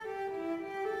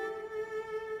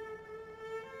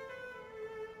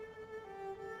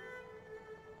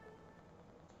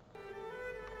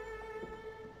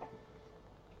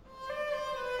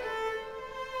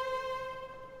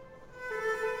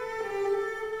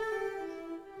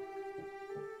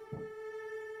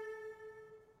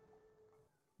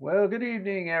Well, good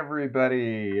evening,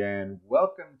 everybody, and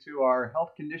welcome to our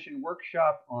health condition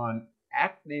workshop on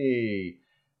acne.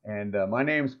 And my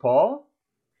name's Paul,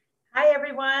 Hi,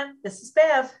 everyone. This is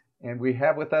Bev. and we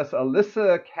have with us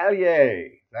Alyssa Callier.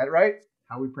 Is that right?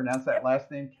 How we pronounce that Yep. last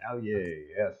name? Callier,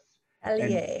 yes. And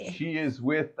Allier. she is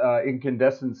with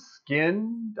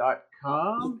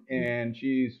incandescentskin.com, and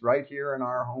she's right here in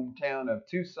our hometown of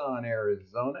Tucson,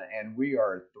 Arizona. And we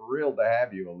are thrilled to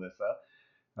have you, Alyssa.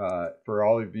 For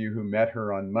all of you who met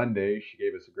her on Monday, she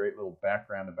gave us a great little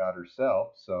background about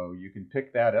herself. So you can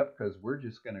pick that up because we're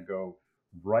just going to go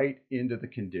right into the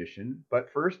condition. But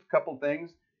first, a couple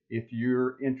things. If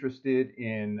you're interested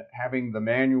in having the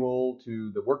manual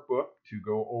to the workbook to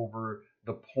go over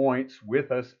the points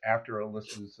with us after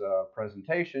Alyssa's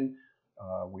presentation,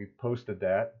 we've posted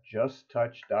that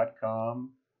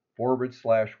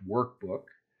justtouch.com/workbook.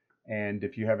 And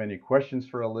if you have any questions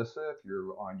for Alyssa, if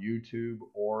you're on YouTube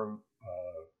or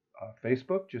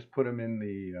Facebook, just put them in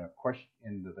the question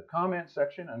into the comment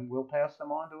section, and we'll pass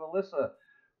them on to Alyssa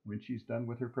when she's done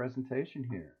with her presentation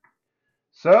here.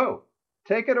 So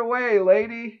take it away,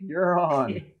 lady. You're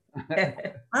on.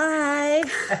 Hi.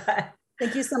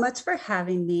 Thank you so much for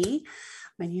having me.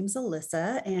 My name's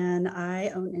Alyssa, and I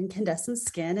own Incandescent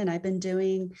Skin, and I've been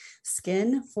doing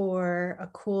skin for a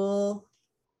cool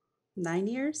 9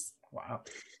 years. Wow.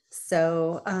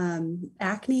 So,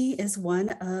 acne is one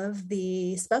of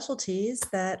the specialties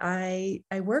that I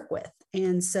work with.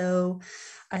 And so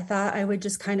I thought I would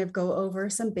just kind of go over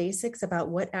some basics about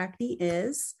what acne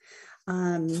is.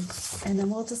 And then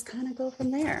we'll just kind of go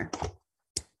from there.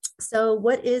 So,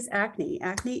 what is acne?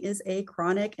 Acne is a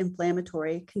chronic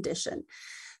inflammatory condition.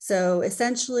 So,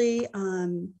 essentially,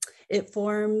 it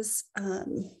forms,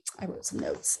 I wrote some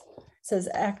notes. It says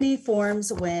acne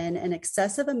forms when an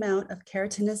excessive amount of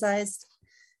keratinized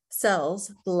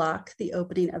cells block the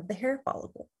opening of the hair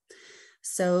follicle.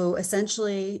 So,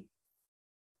 essentially,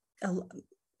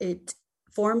 it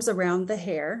forms around the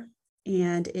hair,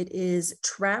 and it is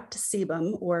trapped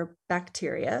sebum or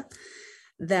bacteria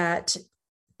that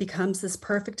becomes this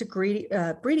perfect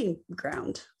breeding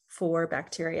ground for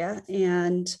bacteria.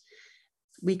 And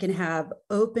we can have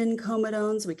open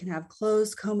comedones, we can have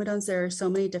closed comedones. There are so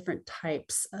many different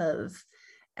types of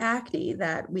acne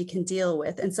that we can deal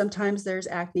with. And sometimes there's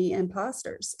acne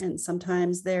imposters, and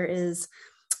sometimes there is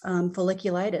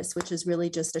folliculitis, which is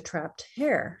really just a trapped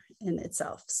hair in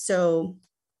itself. So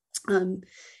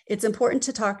it's important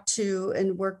to talk to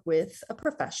and work with a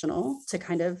professional to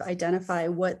kind of identify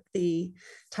what the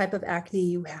type of acne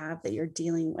you have that you're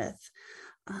dealing with.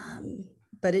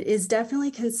 But it is definitely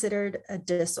considered a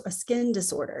skin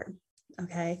disorder.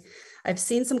 Okay. I've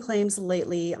seen some claims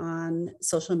lately on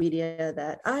social media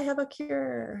that I have a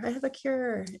cure. I have a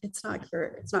cure. It's not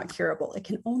cure. It's not curable. It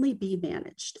can only be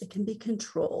managed. It can be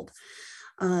controlled.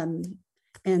 And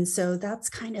so that's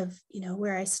kind of,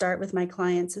 where I start with my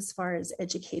clients as far as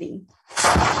educating.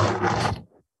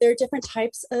 There are different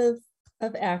types of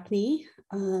acne,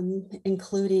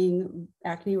 including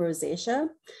acne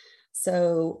rosacea.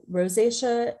 So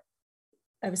rosacea,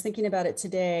 I was thinking about it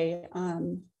today.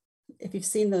 If you've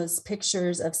seen those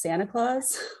pictures of Santa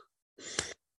Claus,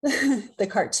 the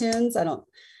cartoons,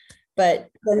 but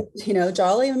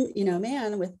jolly,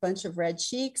 man with a bunch of red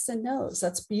cheeks and nose,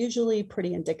 that's usually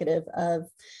pretty indicative of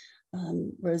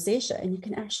rosacea. And you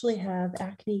can actually have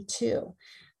acne too,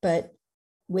 but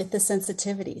with the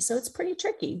sensitivity. So it's pretty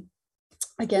tricky.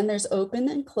 Again, there's open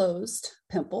and closed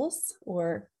pimples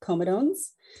or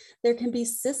comedones. There can be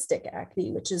cystic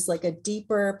acne, which is like a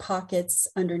deeper pockets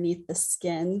underneath the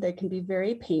skin. They can be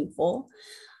very painful.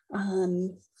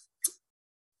 And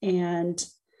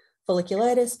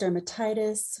folliculitis,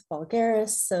 dermatitis,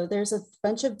 vulgaris. So there's a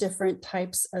bunch of different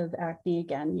types of acne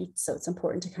again. So it's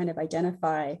important to kind of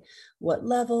identify what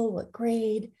level, what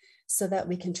grade, so that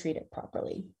we can treat it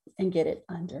properly and get it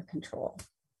under control.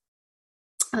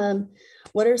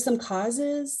 What are some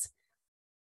causes?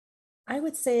 I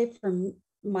would say from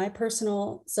my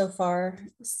personal so far,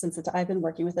 since I've been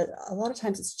working with it, a lot of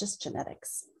times it's just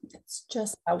genetics. It's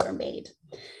just how we're made.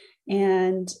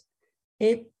 And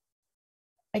I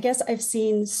guess I've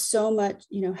seen so much,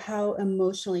 how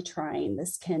emotionally trying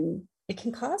it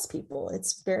can cause people.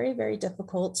 It's very, very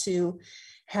difficult to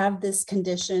have this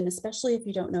condition, especially if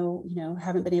you don't know,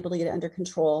 haven't been able to get it under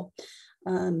control.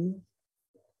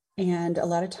 And a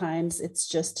lot of times it's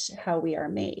just how we are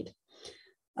made.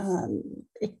 You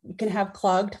can have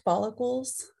clogged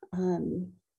follicles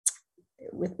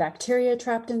with bacteria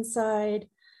trapped inside.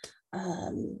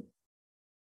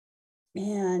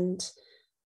 And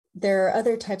there are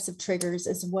other types of triggers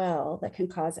as well that can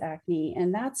cause acne,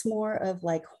 and that's more of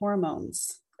like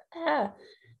hormones.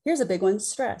 Here's a big one,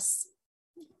 stress.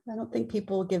 I don't think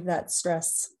people give that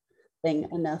stress thing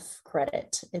enough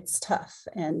credit. It's tough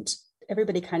and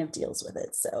everybody kind of deals with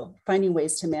it. So finding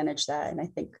ways to manage that. And I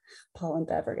think Paul and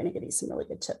Bev are going to give you some really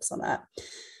good tips on that.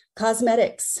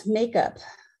 Cosmetics, makeup,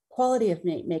 quality of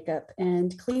makeup,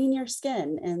 and cleaning your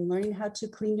skin and learning how to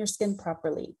clean your skin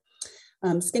properly.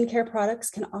 Skincare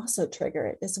products can also trigger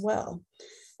it as well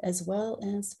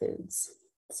as foods.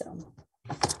 So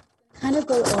kind of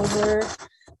go over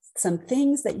some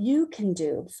things that you can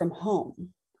do from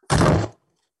home. I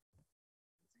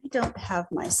don't have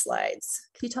my slides.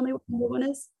 Can you tell me what number one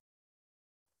is?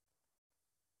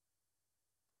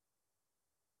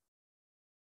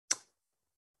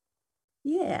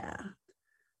 Yeah.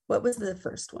 What was the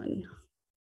first one?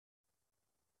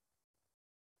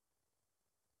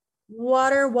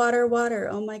 Water, water, water.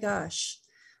 Oh my gosh.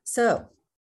 So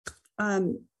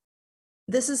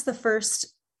this is the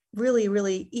first really,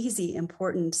 really easy,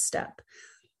 important step.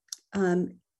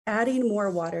 Adding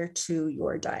more water to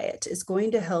your diet is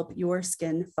going to help your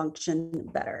skin function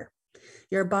better,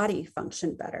 your body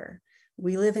function better.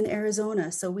 We live in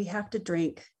Arizona, so we have to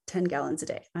drink 10 gallons a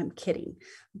day. I'm kidding.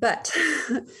 But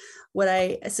what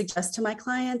I suggest to my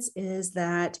clients is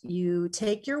that you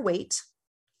take your weight,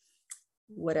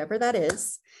 whatever that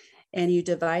is, and you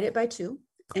divide it by 2.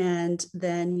 And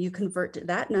then you convert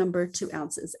that number to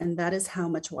ounces. And that is how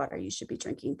much water you should be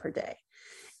drinking per day.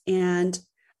 And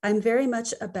I'm very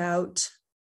much about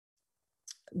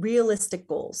realistic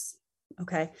goals.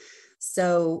 Okay.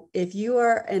 So if you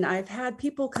are, and I've had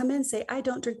people come in and say, I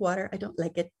don't drink water. I don't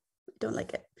like it. I don't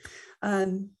like it.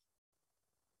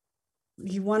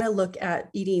 You want to look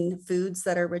at eating foods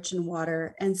that are rich in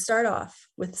water and start off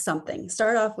with something.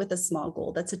 Start off with a small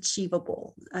goal that's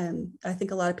achievable. I think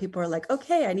a lot of people are like,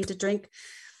 okay, I need to drink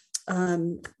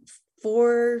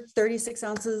 4 36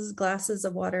 ounces glasses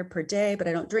of water per day, but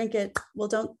I don't drink it. Well,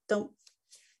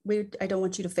 I don't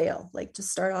want you to fail. Like,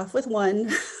 just start off with 1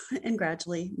 and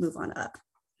gradually move on up.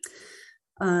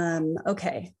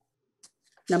 Okay.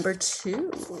 Number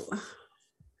 2.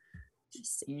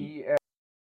 Let's see.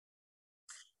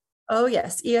 Oh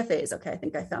yes, EFAs. Okay, I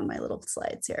think I found my little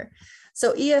slides here.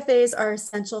 So EFAs are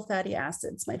essential fatty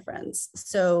acids, my friends.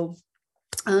 So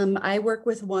I work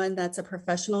with one that's a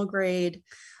professional grade,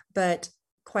 but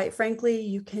quite frankly,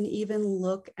 you can even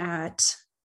look at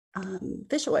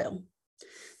fish oil.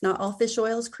 Not all fish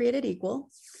oil is created equal.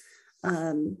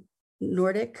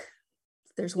 Nordic,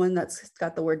 there's one that's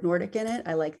got the word Nordic in it.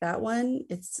 I like that one.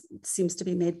 It seems to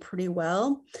be made pretty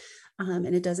well.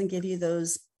 And it doesn't give you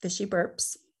those fishy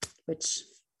burps, which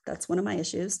that's one of my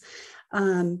issues.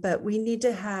 But we need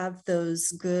to have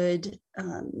those good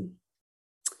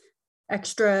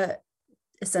extra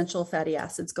essential fatty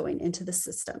acids going into the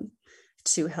system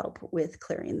to help with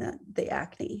clearing the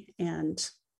acne. And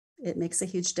it makes a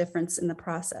huge difference in the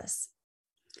process.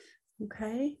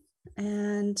 Okay.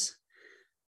 And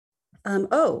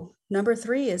number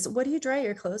 3 is, what do you dry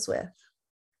your clothes with?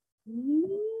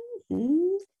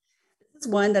 This is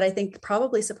one that I think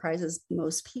probably surprises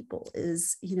most people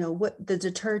is, what the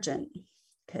detergent.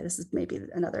 Okay, this is maybe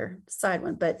another side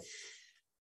one, but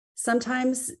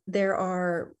sometimes there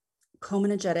are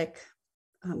comedogenic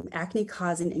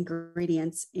acne-causing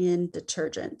ingredients in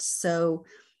detergent. So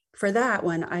for that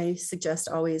one, I suggest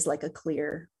always like a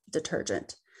clear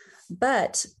detergent.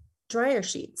 But dryer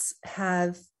sheets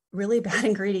have really bad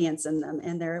ingredients in them,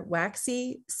 and their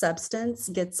waxy substance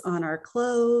gets on our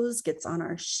clothes, gets on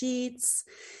our sheets,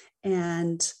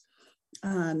 and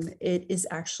it is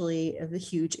actually a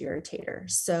huge irritator.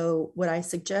 So what I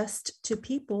suggest to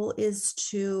people is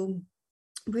to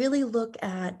really look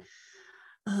at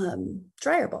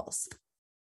dryer balls.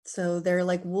 So they're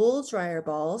like wool dryer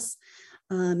balls.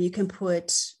 You can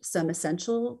put some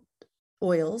essential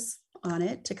oils on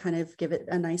it to kind of give it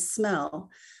a nice smell,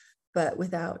 but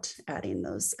without adding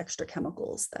those extra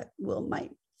chemicals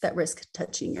that risk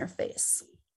touching your face.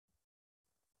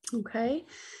 Okay.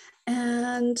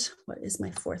 And what is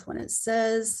my 4th one? It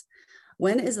says,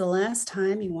 when is the last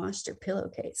time you washed your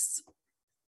pillowcase?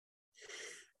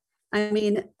 I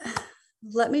mean,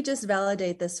 let me just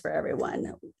validate this for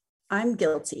everyone. I'm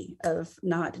guilty of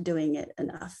not doing it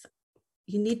enough.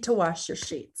 You need to wash your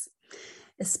sheets,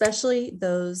 especially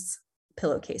those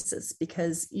pillowcases,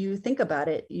 because you think about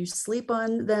it, you sleep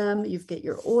on them, you get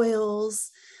your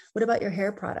oils. What about your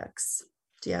hair products?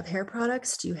 Do you have hair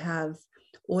products? Do you have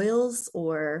oils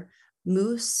or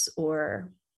mousse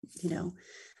or,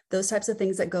 those types of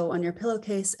things that go on your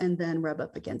pillowcase and then rub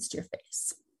up against your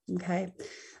face? Okay.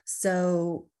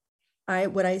 So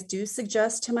what I do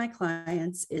suggest to my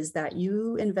clients is that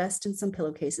you invest in some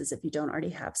pillowcases if you don't already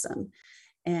have some,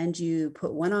 and you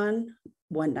put one on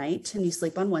one night and you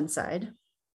sleep on one side.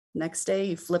 Next day,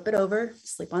 you flip it over,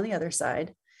 sleep on the other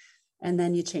side, and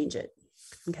then you change it.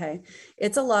 Okay.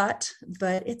 It's a lot,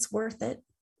 but it's worth it.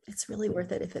 It's really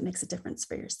worth it if it makes a difference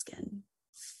for your skin.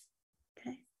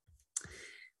 Okay.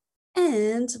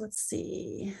 And let's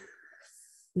see.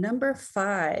 Number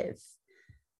 5.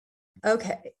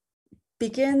 Okay.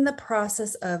 Begin the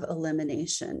process of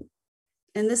elimination.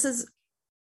 And this is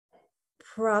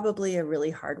probably a really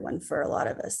hard one for a lot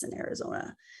of us in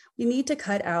Arizona. We need to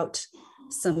cut out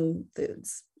some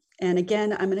foods. And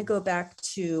again, I'm going to go back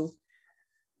to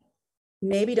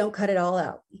maybe don't cut it all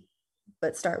out,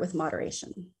 but start with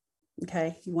moderation.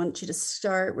 Okay. We want you to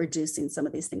start reducing some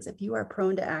of these things. If you are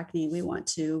prone to acne, we want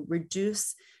to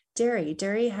reduce dairy.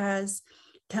 Dairy has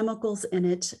chemicals in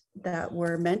it that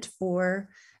were meant for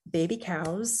baby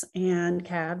cows and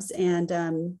calves,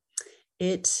 and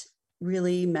it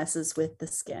really messes with the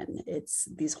skin. It's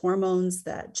these hormones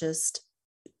that just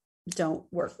don't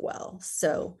work well.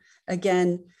 So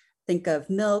again, think of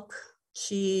milk,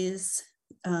 cheese,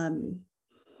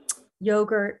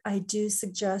 yogurt. I do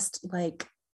suggest like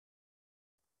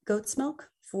goat's milk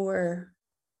for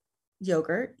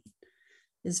yogurt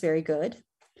is very good.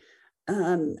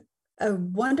 A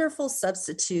wonderful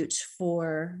substitute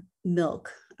for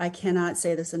milk. I cannot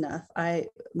say this enough.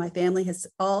 My family has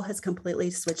completely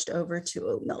switched over to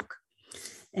oat milk.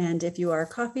 And if you are a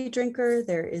coffee drinker,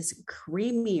 there is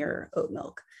creamier oat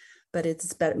milk, but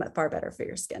it's far better for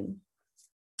your skin.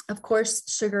 Of course,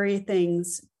 sugary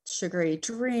things, sugary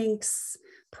drinks,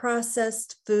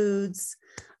 processed foods,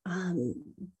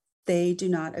 they do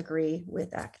not agree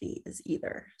with acne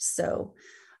either. So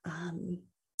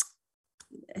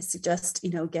I suggest,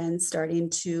 again, starting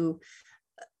to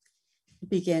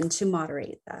begin to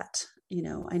moderate that.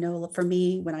 I know for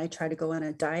me, when I try to go on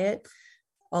a diet,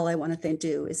 all I want to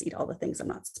do is eat all the things I'm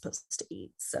not supposed to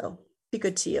eat. So be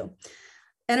good to you.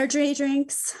 Energy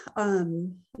drinks,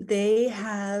 they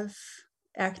have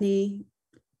acne,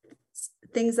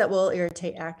 things that will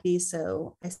irritate acne.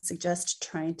 So I suggest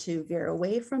trying to veer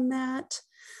away from that.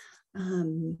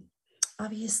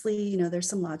 Obviously, there's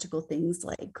some logical things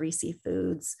like greasy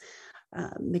foods,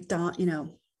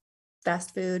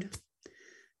 fast food.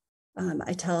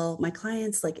 I tell my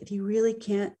clients, like, if you really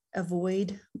can't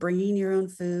avoid bringing your own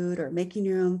food or making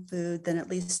your own food, then at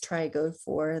least go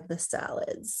for the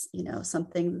salads,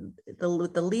 something, the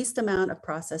least amount of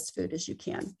processed food as you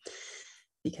can,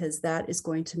 because that is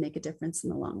going to make a difference in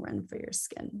the long run for your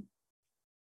skin.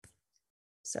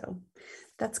 So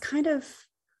that's kind of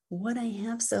what I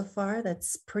have so far.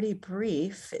 That's pretty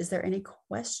brief. Is there any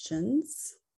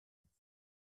questions?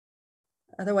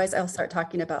 Otherwise, I'll start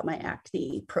talking about my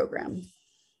acne program.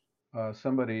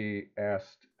 Somebody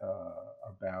asked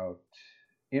about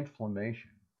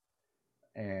inflammation,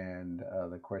 and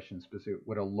the question specific: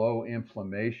 would a low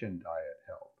inflammation diet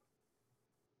help?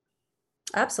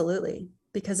 Absolutely,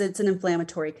 because it's an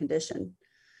inflammatory condition.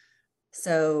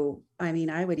 So,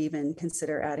 I would even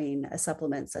consider adding a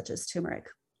supplement such as turmeric.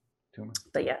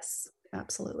 But yes,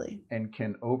 absolutely. And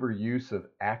can overuse of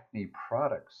acne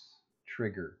products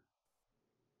trigger?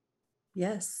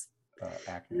 Yes.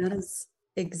 Acne. And that is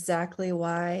exactly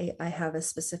why I have a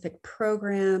specific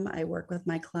program. I work with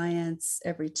my clients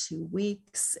every 2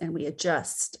 weeks, and we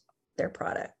adjust their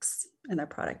products and their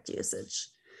product usage.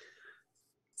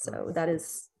 So that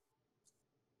is,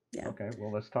 yeah. Okay,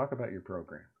 well, let's talk about your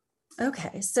program.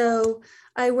 Okay, so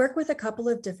I work with a couple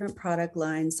of different product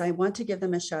lines. I want to give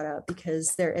them a shout out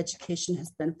because their education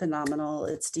has been phenomenal.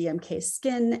 It's DMK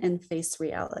Skin and Face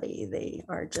Reality. They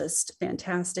are just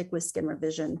fantastic with skin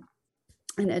revision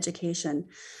and education.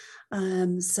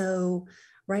 So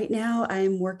right now I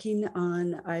have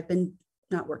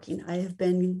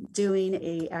been doing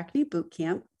a acne boot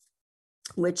camp,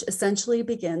 which essentially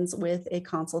begins with a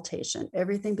consultation.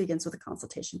 Everything begins with a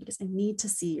consultation because I need to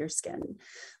see your skin.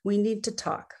 We need to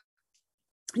talk.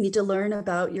 I need to learn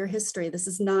about your history. This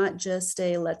is not just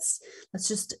let's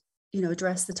just,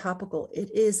 address the topical.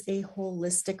 It is a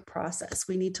holistic process.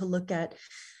 We need to look at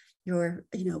your,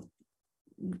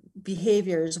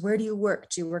 behaviors. Where do you work?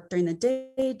 Do you work during the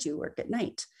day? Do you work at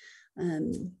night?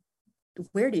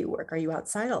 Where do you work? Are you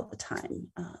outside all the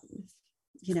time?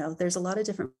 There's a lot of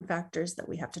different factors that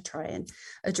we have to try and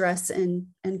address and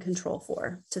control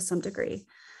for to some degree.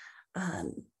 I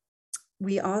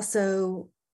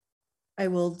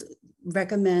will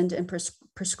recommend and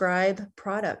prescribe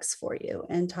products for you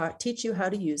and teach you how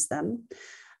to use them.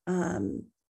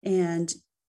 And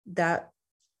that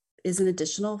is an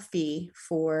additional fee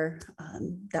for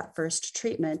that first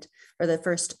treatment or the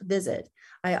first visit.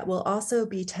 I will also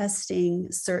be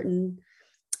testing certain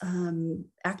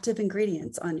active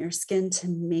ingredients on your skin to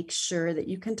make sure that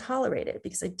you can tolerate it,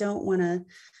 because I don't want to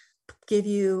give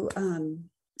you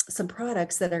some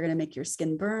products that are going to make your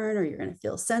skin burn, or you're going to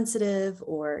feel sensitive,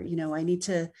 or, I need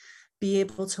to be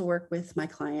able to work with my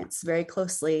clients very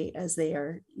closely as they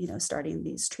are, starting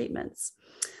these treatments.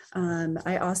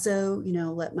 I also,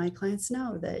 let my clients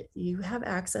know that you have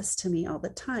access to me all the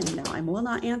time. Now, I will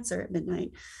not answer at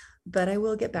midnight, but I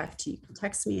will get back to you.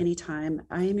 Text me anytime.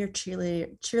 I am your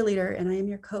cheerleader, and I am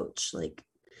your coach. Like,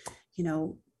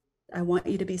 I want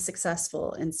you to be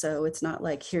successful. And so it's not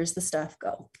like, here's the stuff,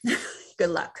 go. Good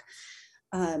luck.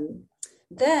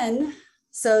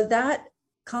 So that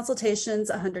consultation's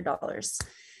 $100.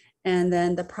 And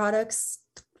then the products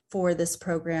for this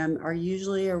program are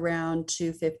usually around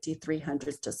 $250,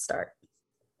 $300 to start.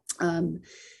 And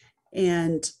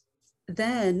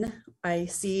then I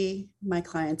see my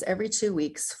clients every 2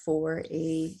 weeks for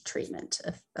a treatment,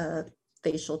 a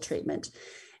facial treatment.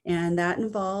 And that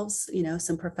involves,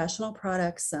 some professional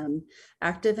products, some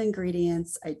active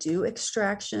ingredients. I do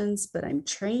extractions, but I'm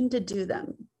trained to do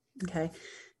them. Okay.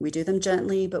 We do them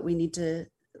gently, but we need to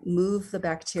move the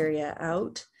bacteria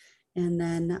out. And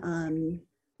then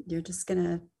you're just going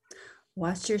to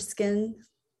watch your skin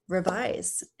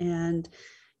revise. And,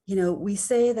 we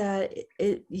say that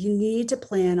you need to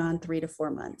plan on 3 to 4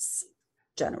 months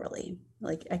generally.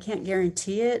 Like, I can't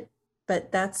guarantee it,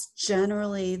 but that's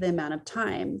generally the amount of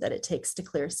time that it takes to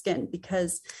clear skin,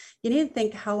 because you need to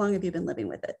think, how long have you been living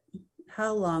with it?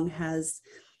 How long has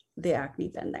the acne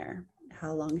been there?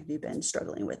 How long have you been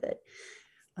struggling with it?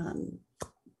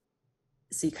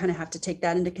 So you kind of have to take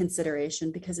that into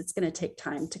consideration, because it's going to take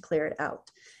time to clear it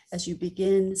out. As you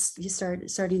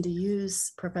starting to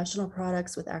use professional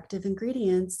products with active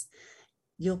ingredients,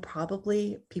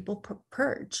 people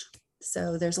purge.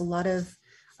 So there's a lot of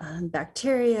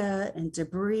bacteria and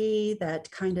debris that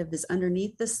kind of is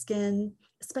underneath the skin,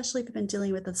 especially if you've been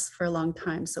dealing with this for a long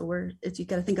time. So you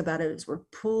got to think about it as we're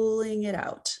pulling it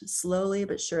out slowly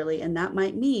but surely. And that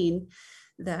might mean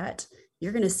that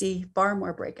you're going to see far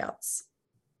more breakouts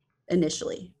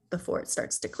initially before it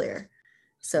starts to clear.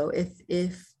 So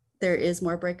if there is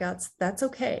more breakouts, that's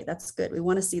okay. That's good. We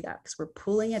want to see that, because we're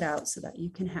pulling it out so that you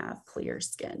can have clear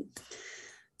skin.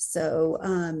 So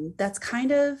that's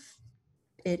kind of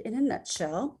it in a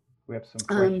nutshell. We have some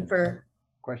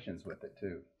questions with it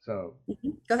too. So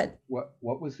go ahead.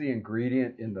 What was the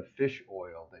ingredient in the fish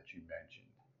oil that you mentioned?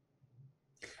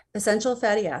 Essential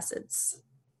fatty acids.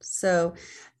 So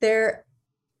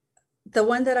the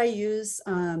one that I use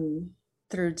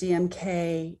through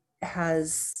DMK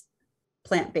has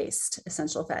plant-based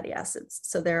essential fatty acids.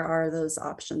 So there are those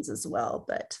options as well,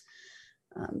 but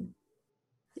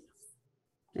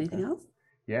anything else?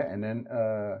 Yeah. And then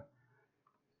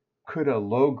could a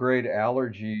low-grade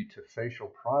allergy to facial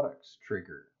products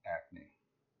trigger acne?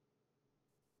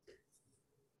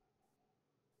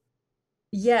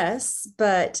 Yes,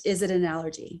 but is it an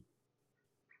allergy?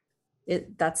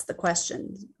 That's the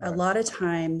question. Right. A lot of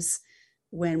times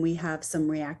when we have some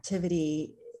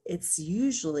reactivity, it's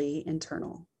usually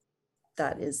internal.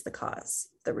 That is the cause,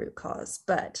 the root cause.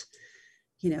 But,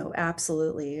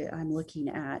 absolutely, I'm looking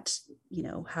at,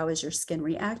 how is your skin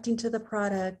reacting to the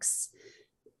products?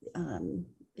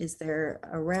 Is there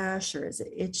a rash, or is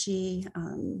it itchy?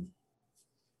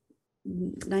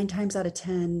 9 times out of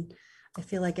 10, I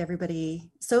feel like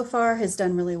everybody so far has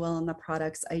done really well on the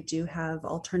products. I do have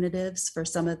alternatives for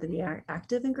some of the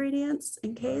active ingredients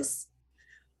in case.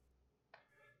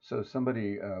 So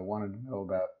somebody wanted to know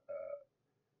about,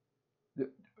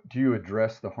 do you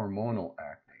address the hormonal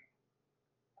acne?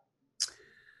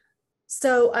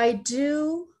 So I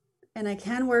do, and I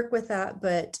can work with that,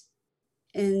 but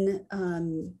in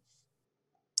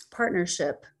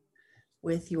partnership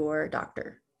with your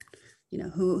doctor.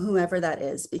 Whomever that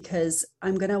is, because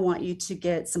I'm going to want you to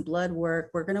get some blood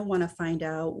work. We're going to want to find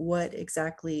out what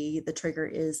exactly the trigger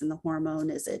is in the hormone.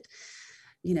 Is it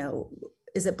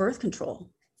birth control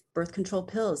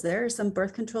pills? There are some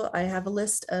birth control. I have a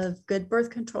list of good birth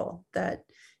control that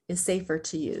is safer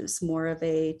to use, more of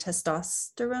a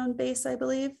testosterone base, I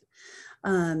believe.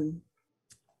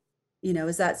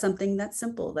 Is that something that's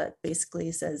simple that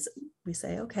basically says, we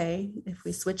say, okay, if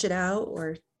we switch it out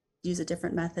or use a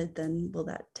different method, then will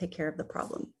that take care of the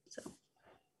problem? So,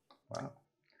 wow.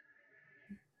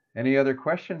 Any other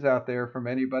questions out there from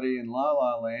anybody in La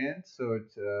La Land? So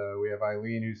we have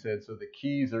Eileen who said, so the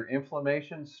keys are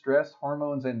inflammation, stress,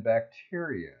 hormones, and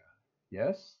bacteria.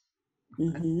 Yes?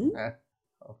 Mm-hmm.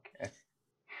 Okay.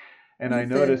 And I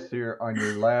noticed here on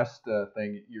your last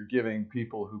thing, you're giving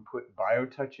people who put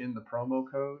BioTouch in the promo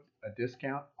code a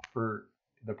discount for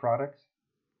the products.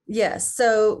 Yes.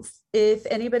 So if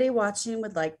anybody watching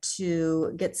would like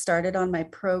to get started on my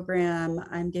program,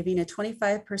 I'm giving a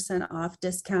 25% off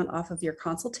discount off of your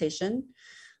consultation.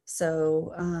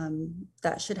 So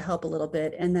that should help a little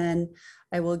bit. And then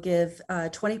I will give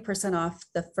 20% off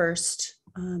the first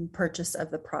purchase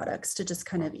of the products to just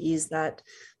kind of ease that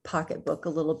pocketbook a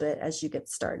little bit as you get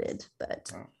started. But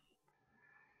Wow.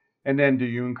 And then do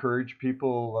you encourage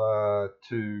people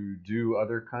to do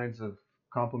other kinds of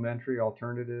complementary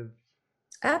alternative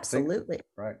things? absolutely.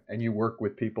 Right. And you work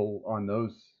with people on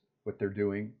those, what they're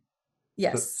doing. So,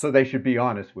 Yes. so they should be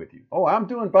honest with you. Oh, I'm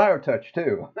doing BioTouch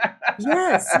too.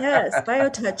 Yes, yes.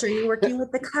 BioTouch. Are you working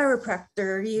with the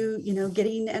chiropractor? Are you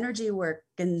getting energy work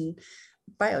and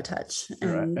BioTouch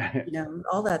and Right.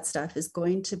 all that stuff is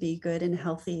going to be good and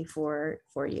healthy for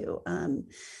you.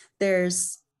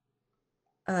 There's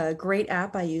a great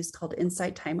app I use called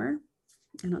Insight Timer.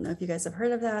 I don't know if you guys have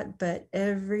heard of that, but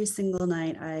every single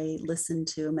night I listen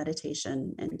to a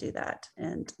meditation and do that.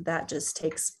 And that just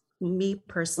takes me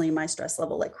personally, my stress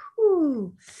level, like,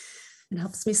 whoo, and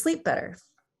helps me sleep better.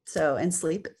 So, and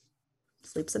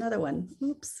sleep's another one.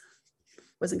 Oops.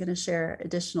 Wasn't going to share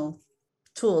additional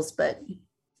tools, but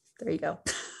there you go.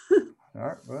 All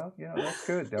right. Well, that's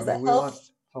good. I Does mean, that we help? want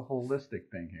a holistic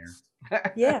thing here.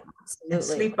 Yeah, And absolutely.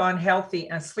 sleep on healthy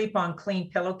and sleep on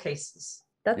clean pillowcases.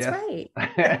 That's Yes. right.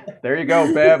 There you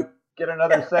go, Bev. Get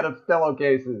another set of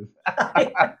pillowcases.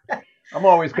 I'm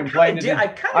always complaining.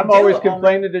 I'm always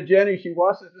complaining to Jenny. She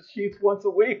washes the sheets once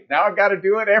a week. Now I got to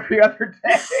do it every other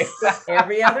day.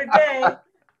 Every other day.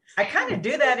 I kind of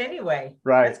do that anyway.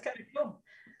 Right. That's kind of cool.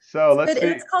 So let's see.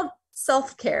 It's called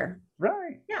self-care.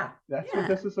 Right. Yeah. That's what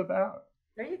this is about.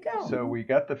 There you go. So we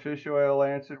got the fish oil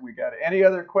answered. We got any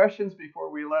other questions before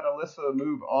we let Alyssa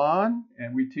move on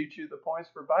and we teach you the points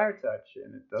for BioTouch?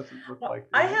 And it doesn't look like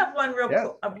I have one real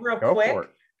quick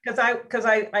because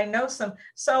I know some.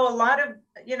 So a lot of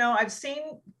I've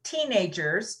seen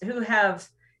teenagers who have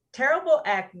terrible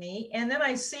acne, and then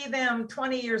I see them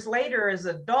 20 years later as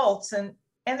adults, and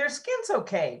their skin's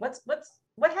okay.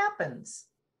 What happens?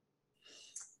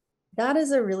 That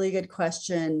is a really good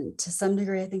question. To some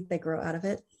degree, I think they grow out of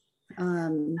it.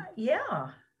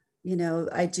 Yeah.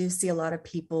 I do see a lot of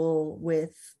people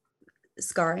with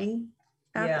scarring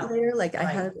later. Like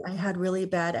right. I had really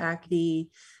bad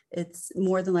acne. It's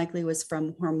more than likely was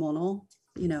from hormonal,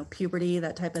 puberty,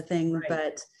 that type of thing. Right.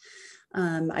 But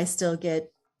I still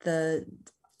get the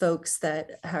folks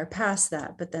that are past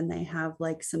that, but then they have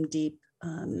like some deep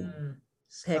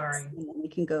picks, and then we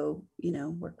can go,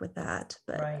 work with that.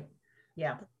 But right.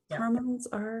 Yeah. Hormones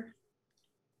are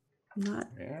not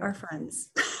our friends.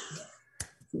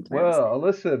 Well,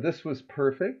 Alyssa, this was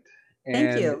perfect. And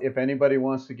thank you. If anybody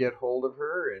wants to get hold of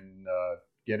her and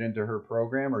get into her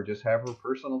program or just have her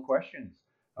personal questions,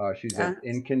 she's at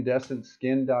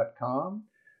incandescentskin.com.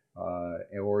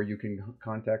 Or you can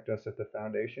contact us at the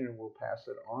foundation and we'll pass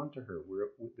it on to her.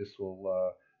 This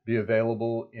will be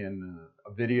available in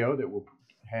a video that we'll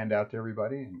hand out to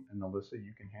everybody. And Alyssa,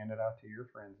 you can hand it out to your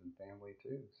friends and family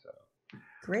too. So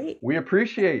great. We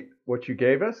appreciate what you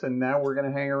gave us. And now we're going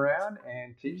to hang around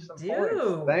and teach some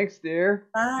points. Thanks, dear.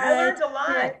 Bye. I learned a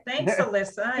lot. Thanks,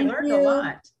 Alyssa. I learned a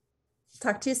lot.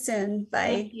 Talk to you soon. Bye.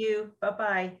 Thank you.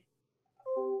 Bye-bye.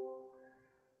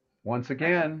 Once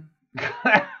again.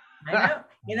 I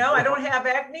know. I don't have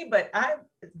acne, but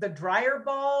the dryer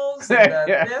balls,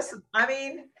 and this. I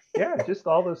mean. Yeah, just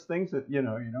all those things that you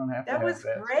don't have to have. That was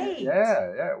great.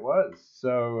 Yeah, it was.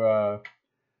 So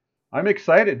I'm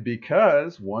excited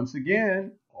because once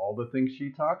again, all the things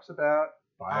she talks about,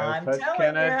 BioTouch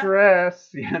can address.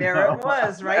 There it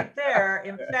was, right there.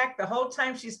 In fact, the whole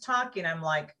time she's talking, I'm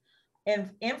like,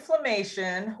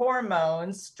 inflammation,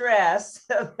 hormones, stress.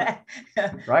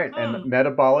 Right, and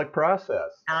metabolic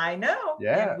process. I know.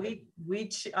 Yeah. And we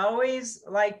always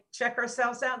check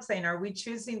ourselves out, saying, are we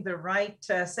choosing the right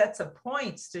sets of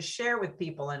points to share with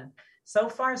people? And so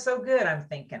far, so good, I'm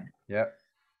thinking. Yep.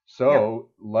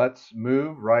 So let's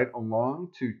move right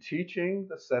along to teaching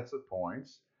the sets of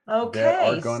points that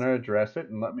are going to address it.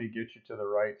 And let me get you to the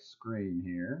right screen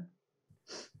here.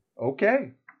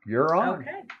 Okay, you're on.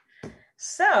 Okay.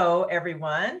 So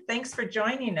everyone, thanks for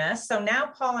joining us. So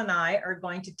now Paul and I are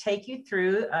going to take you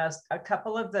through a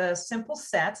couple of the simple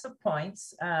sets of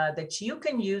points that you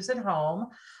can use at home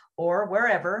or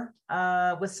wherever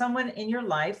with someone in your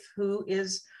life who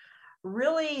is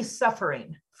really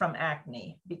suffering from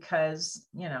acne, because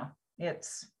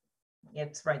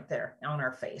it's right there on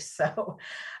our face. So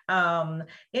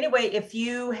anyway, if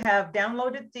you have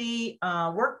downloaded the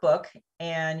workbook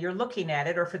and you're looking at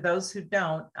it, or for those who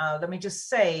don't, let me just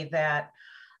say that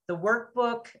The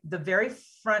workbook, the very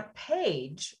front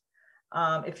page,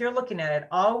 if you're looking at it,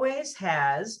 always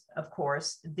has, of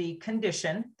course, the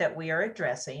condition that we are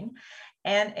addressing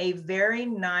and a very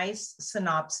nice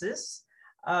synopsis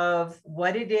of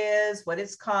what it is, what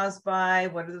it's caused by,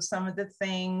 what are some of the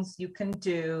things you can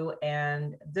do.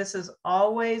 And this is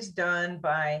always done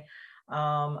by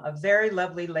a very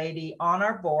lovely lady on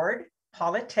our board,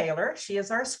 Paula Taylor. She is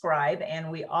our scribe,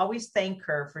 and we always thank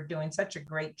her for doing such a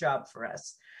great job for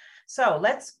us. So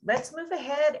let's move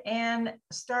ahead and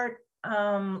start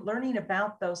learning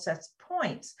about those sets of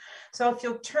points. So if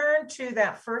you'll turn to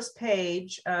that first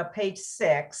page, page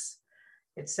 6,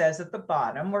 it says at the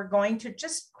bottom, we're going to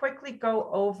just quickly go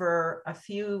over a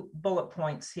few bullet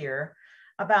points here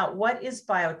about what is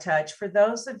BioTouch for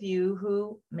those of you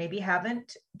who maybe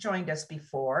haven't joined us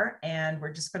before, and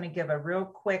we're just going to give a real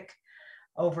quick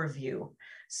overview.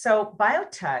 So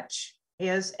BioTouch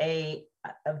is a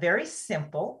very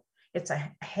simple, it's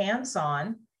a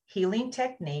hands-on healing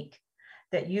technique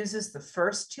that uses the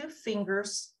first 2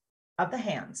 fingers of the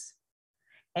hands.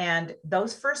 And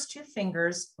those first 2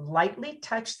 fingers lightly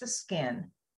touch the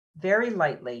skin, very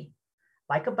lightly,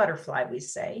 like a butterfly, we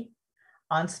say,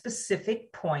 on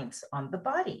specific points on the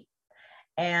body.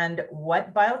 And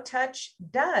what BioTouch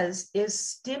does is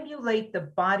stimulate the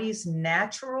body's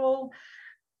natural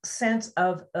sense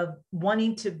of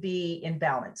wanting to be in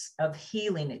balance, of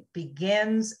healing. It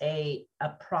begins a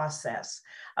process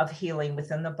of healing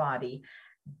within the body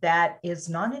that is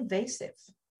non-invasive.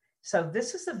 So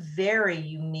this is a very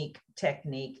unique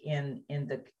technique in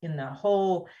the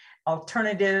whole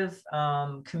alternative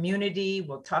community.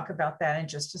 We'll talk about that in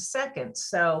just a second.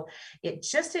 So it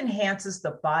just enhances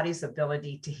the body's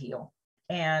ability to heal.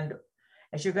 And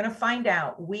as you're going to find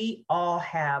out, we all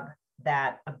have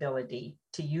that ability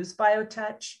to use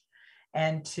BioTouch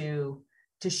and to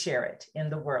share it in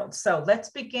the world. So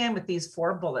let's begin with these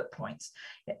 4 bullet points.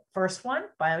 First one,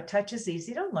 BioTouch is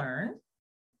easy to learn.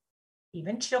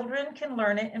 Even children can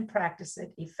learn it and practice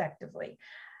it effectively.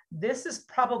 This is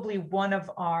probably one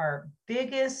of our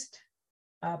biggest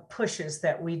pushes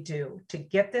that we do to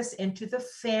get this into the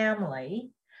family,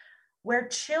 where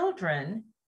children,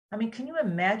 I mean, can you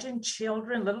imagine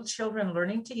children, little children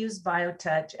learning to use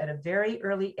BioTouch at a very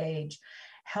early age,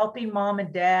 helping mom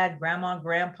and dad, grandma and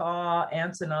grandpa,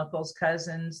 aunts and uncles,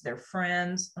 cousins, their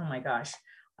friends? Oh my gosh,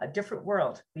 a different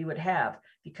world we would have,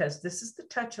 because this is the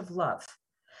touch of love.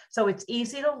 So it's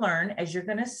easy to learn, as you're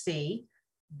going to see.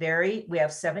 We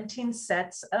have 17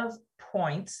 sets of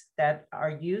points that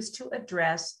are used to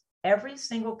address every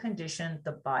single condition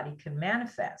the body can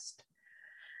manifest.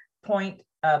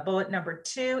 Bullet number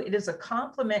 2, it is a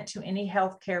complement to any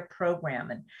healthcare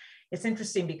program. And it's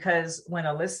interesting because when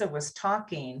Alyssa was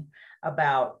talking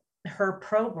about her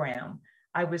program,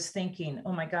 I was thinking,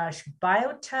 oh my gosh,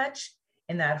 BioTouch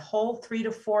in that whole 3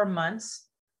 to 4 months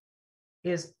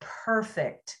is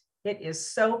perfect. It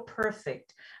is so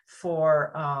perfect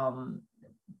for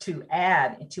to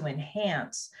add and to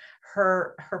enhance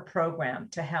her program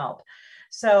to help.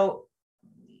 So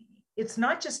it's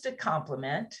not just a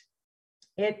compliment.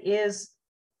 It is,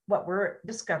 what we're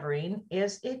discovering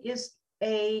is, it is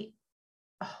a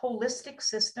holistic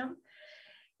system.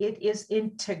 It is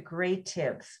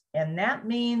integrative, and that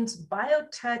means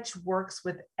BioTouch works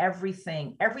with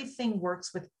everything. Everything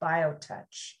works with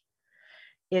BioTouch.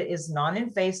 It is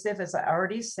non-invasive, as I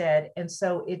already said, and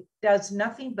so it does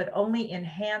nothing but only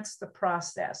enhance the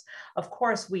process. Of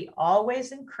course, we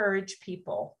always encourage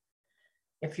people,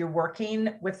 if you're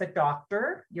working with a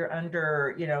doctor, you're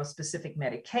under, specific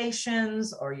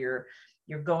medications, or you're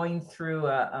going through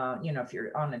if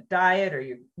you're on a diet or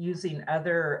you're using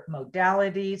other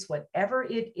modalities, whatever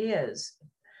it is,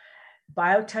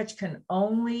 BioTouch can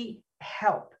only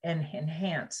help and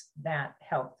enhance that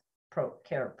health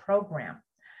care program.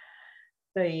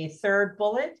 The third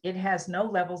bullet, it has no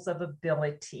levels of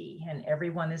ability, and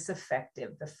everyone is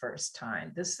effective the first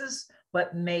time. This is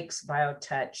what makes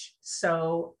BioTouch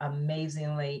so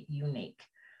amazingly unique.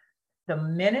 The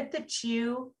minute that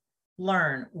you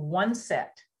learn one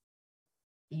set,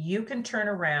 you can turn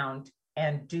around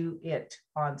and do it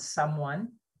on someone,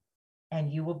 and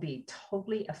you will be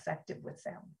totally effective with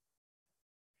them.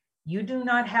 You do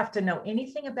not have to know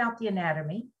anything about the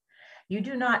anatomy. You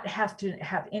do not have to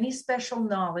have any special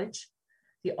knowledge.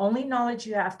 The only knowledge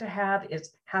you have to have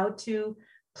is how to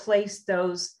place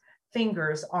those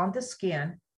fingers on the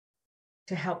skin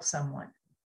to help someone.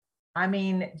 I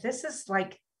mean, this is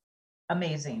like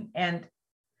amazing. And,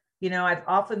 I've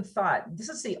often thought this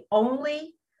is the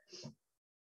only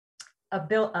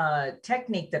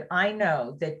technique that I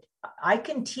know that I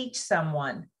can teach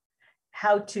someone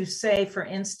how to say, for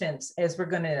instance, as we're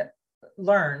going to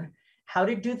learn how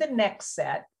to do the next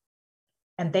set,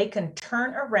 and they can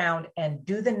turn around and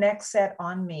do the next set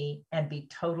on me and be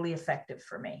totally effective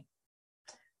for me.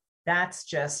 That's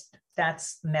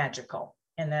magical.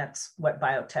 And that's what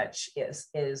BioTouch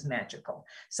is magical.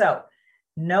 So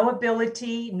no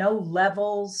ability, no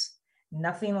levels,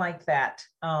 nothing like that.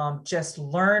 Just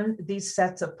learn these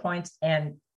sets of points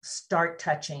and start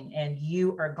touching, and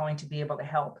you are going to be able to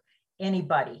help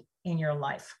anybody in your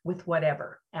life with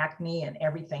whatever, acne and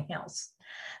everything else.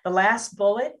 The last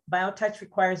bullet, BioTouch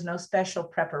requires no special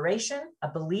preparation, a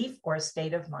belief, or a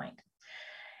state of mind.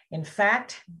 In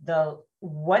fact,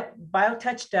 what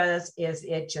BioTouch does is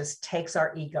it just takes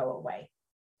our ego away,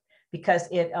 because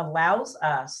it allows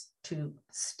us to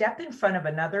step in front of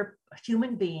another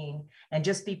human being and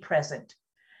just be present.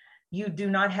 You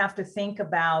do not have to think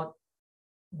about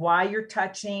why you're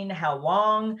touching, how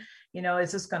long,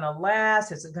 is this going to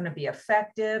last? Is it going to be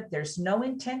effective? There's no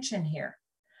intention here.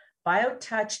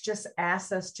 BioTouch just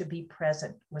asks us to be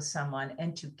present with someone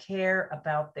and to care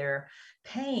about their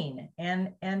pain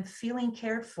and feeling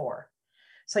cared for.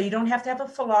 So you don't have to have a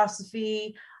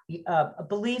philosophy, a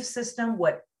belief system,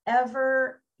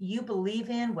 whatever you believe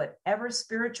in, whatever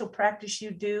spiritual practice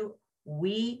you do,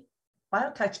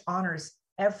 BioTouch honors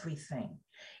everything.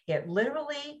 It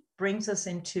literally brings us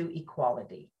into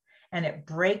equality, and it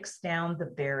breaks down the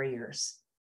barriers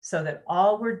so that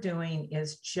all we're doing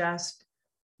is just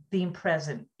being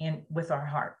present with our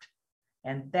heart.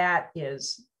 And that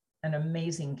is an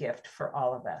amazing gift for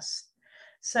all of us.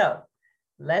 So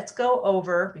let's go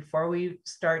over before we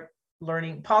start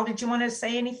learning. Paul, did you want to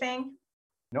say anything?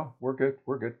 No, we're good.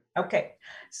 We're good. Okay.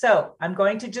 So I'm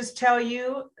going to just tell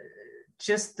you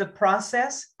just the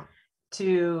process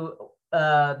to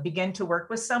begin to work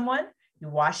with someone. You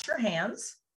wash your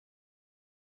hands.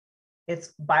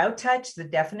 It's BioTouch. The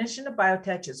definition of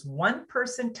BioTouch is one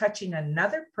person touching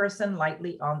another person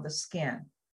lightly on the skin.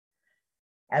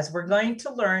 As we're going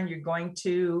to learn,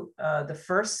 the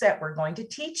first set we're going to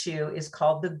teach you is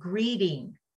called the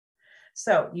greeting.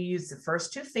 So you use the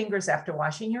first two fingers after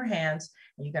washing your hands,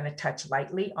 and you're going to touch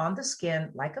lightly on the skin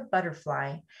like a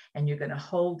butterfly, and you're going to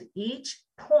hold each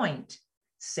point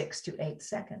 6 to 8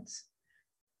 seconds.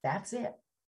 That's it.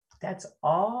 That's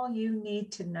all you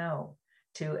need to know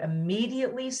to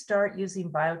immediately start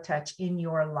using BioTouch in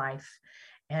your life.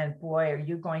 And boy, are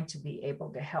you going to be able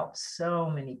to help so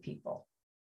many people.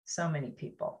 So many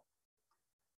people.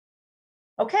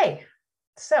 Okay,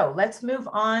 so let's move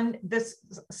on. This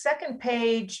second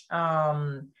page,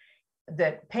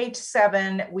 page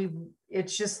 7,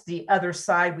 it's just the other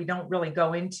side. We don't really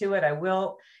go into it.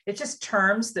 It's just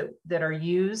terms that are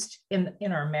used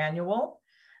in our manual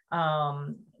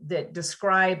that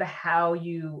describe how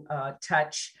you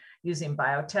touch using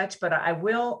BioTouch. But I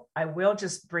will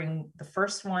just bring the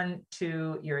first one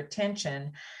to your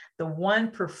attention. The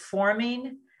one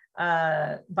performing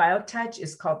BioTouch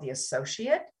is called the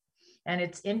associate. And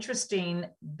it's interesting,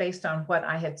 based on what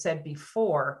I had said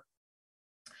before,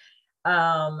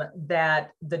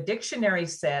 that the dictionary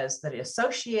says that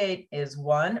associate is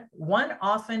one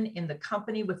often in the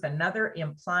company with another,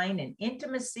 implying an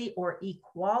intimacy or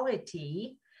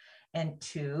equality, and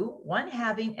 2, one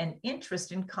having an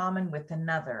interest in common with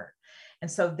another.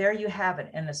 And so there you have it,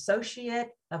 an associate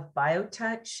of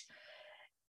BioTouch.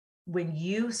 When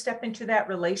you step into that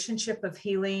relationship of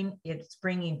healing, it's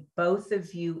bringing both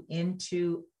of you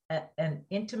into an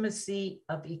intimacy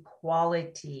of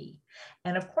equality.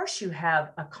 And of course, you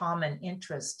have a common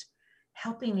interest,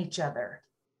 helping each other,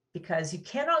 because you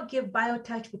cannot give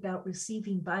BioTouch without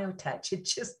receiving BioTouch.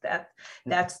 It's just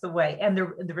that's the way. And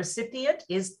the recipient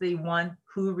is the one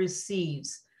who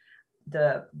receives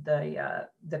the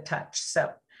touch.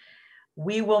 So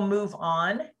we will move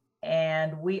on.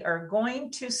 And we are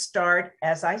going to start,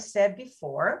 as I said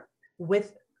before,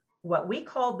 with what we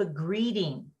call the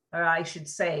greeting, or I should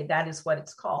say that is what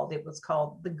it's called. It was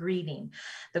called the greeting.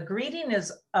 The greeting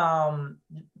is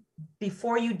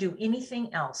before you do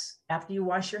anything else, after you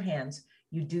wash your hands,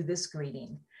 you do this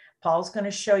greeting. Paul's going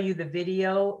to show you the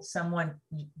video, someone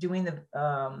doing the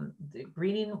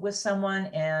greeting with someone,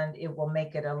 and it will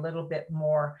make it a little bit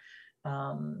more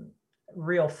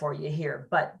real for you here.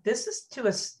 But this is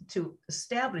to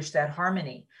establish that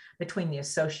harmony between the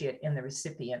associate and the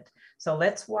recipient. So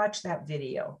let's watch that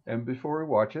video. And before we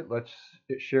watch it, let's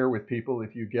share with people,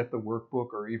 if you get the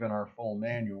workbook or even our full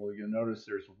manual, you'll notice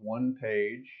there's one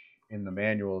page in the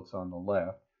manual, it's on the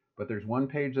left, but there's one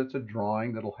page that's a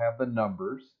drawing that'll have the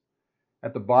numbers.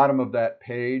 At the bottom of that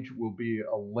page will be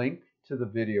a link to the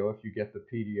video if you get the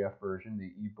PDF version,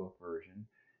 the ebook version.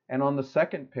 And on the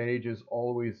second page is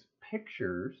always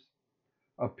pictures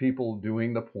of people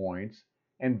doing the points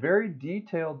and very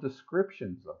detailed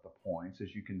descriptions of the points,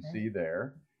 as you can see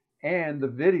there. And the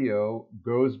video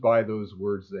goes by those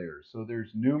words there. So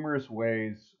there's numerous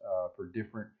ways for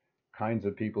different kinds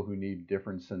of people who need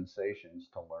different sensations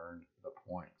to learn the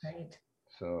points. Right.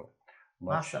 So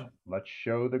Awesome. Let's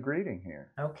show the greeting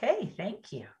here. Okay,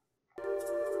 thank you.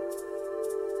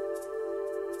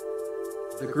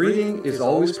 The greeting is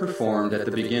always performed at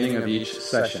the beginning of each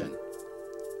session.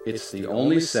 It's the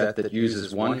only set that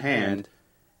uses one hand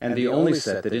and the only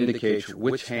set that indicates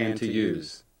which hand to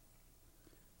use.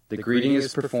 The greeting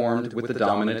is performed with the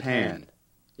dominant hand.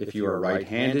 If you are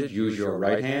right-handed, use your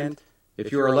right hand.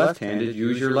 If you are left-handed,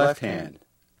 use your left hand.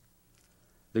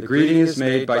 The greeting is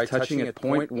made by touching at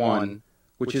point 1,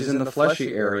 which is in the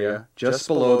fleshy area just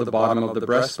below the bottom of the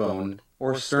breastbone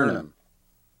or sternum.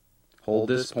 Hold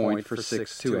this point for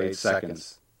 6 to 8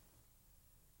 seconds.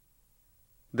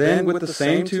 Then, with the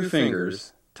same 2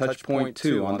 fingers, touch point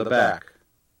 2 on the back.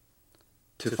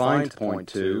 To find point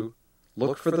 2,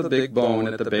 look for the big bone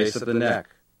at the base of the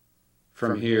neck.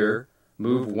 From here,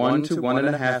 move 1 to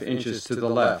 1.5 inches to the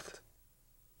left.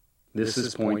 This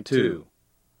is point 2.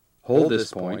 Hold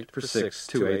this point for 6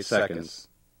 to 8 seconds.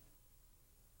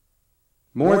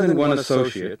 More than one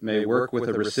associate may work with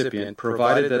a recipient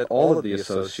provided that all of the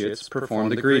associates perform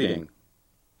the greeting.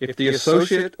 If the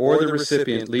associate or the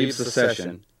recipient leaves the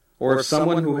session, or if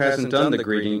someone who hasn't done the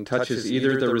greeting touches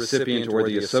either the recipient or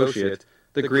the associate,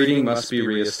 the greeting must be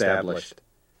reestablished.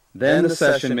 Then the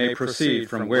session may proceed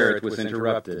from where it was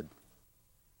interrupted.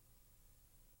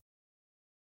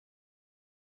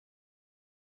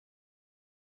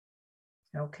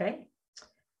 Okay.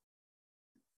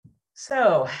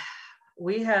 So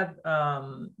we have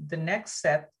the next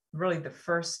set, really the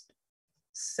first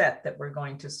set that we're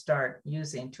going to start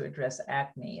using to address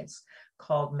acne. It's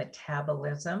called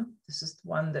metabolism. This is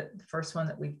the first one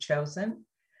that we've chosen.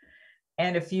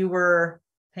 And if you were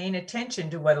paying attention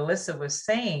to what Alyssa was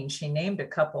saying, she named a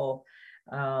couple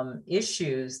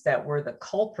issues that were the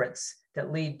culprits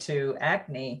that lead to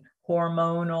acne: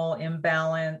 hormonal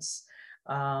imbalance,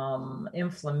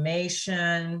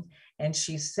 inflammation. And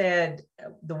she said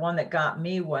the one that got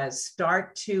me was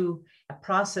a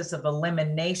process of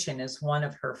elimination is one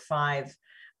of her 5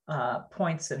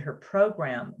 points in her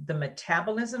program. The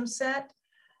metabolism set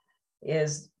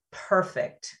is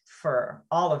perfect for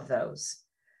all of those.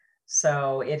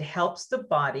 So it helps the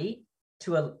body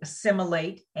to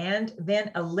assimilate and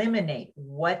then eliminate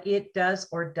what it does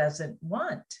or doesn't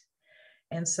want.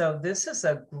 And so this is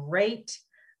a great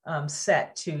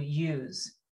set to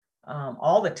use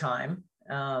all the time.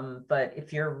 But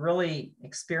if you're really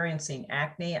experiencing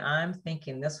acne, I'm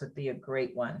thinking this would be a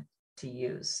great one to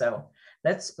use. So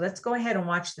let's go ahead and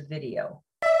watch the video.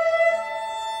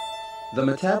 The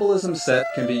metabolism set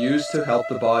can be used to help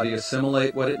the body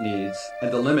assimilate what it needs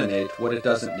and eliminate what it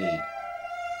doesn't need.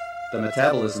 The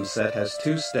metabolism set has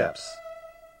 2 steps.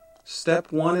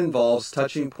 Step 1 involves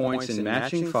touching points in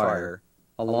matching fire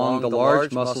along the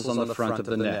large muscles on the front of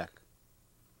the neck.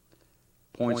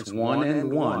 Points 1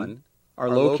 and 1 are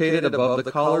located above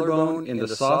the collarbone in the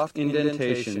soft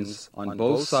indentations on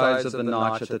both sides of the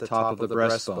notch at the top of the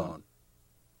breastbone.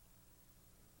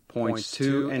 Points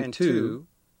 2 and 2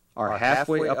 are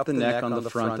halfway up the neck on the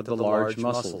front of the large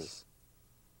muscles.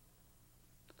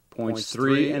 Points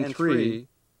 3 and 3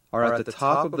 are at the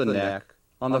top of the neck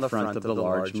on the front of the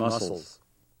large muscles.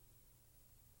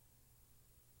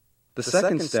 The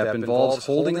second step involves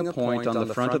holding a point on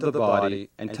the front of the body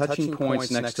and touching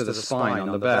points next to the spine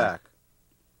on the back.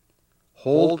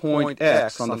 Hold point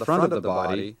X on the front of the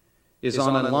body is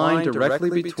on a line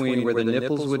directly between where the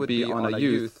nipples would be on a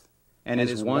youth and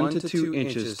is 1 to 2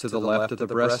 inches to the left of the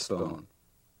breastbone.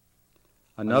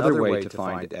 Another way to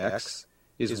find X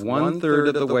is 1/3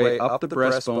 of the way up the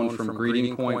breastbone from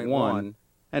greeting point 1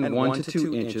 and 1 to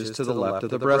 2 inches to the left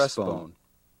of the breastbone.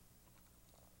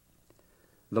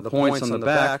 The points on the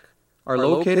back are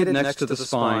located next to the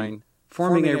spine,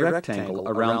 forming a rectangle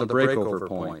around the breakover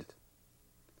point.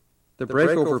 The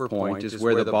breakover point is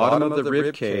where the bottom of the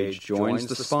rib cage joins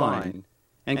the spine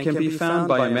and can be found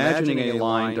by imagining a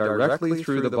line directly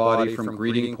through the body from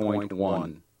greeting point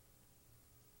 1.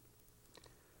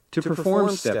 To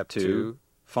perform step 2,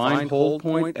 find hold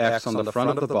point X on the front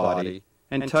of the body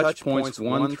and touch points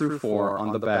 1 through 4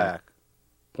 on the back.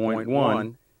 Point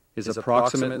 1 is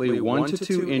approximately 1 to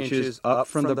 2 inches up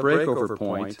from the breakover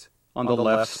point on the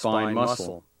left spine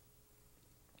muscle.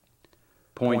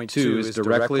 Point 2 is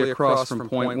directly across from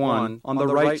point 1 on the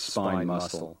right spine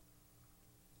muscle.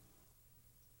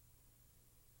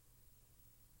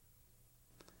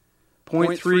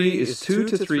 Point 3 is 2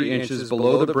 to 3 inches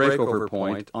below the breakover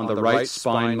point on the right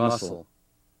spine muscle.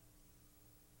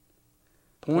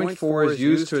 Point 4 is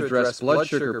used to address blood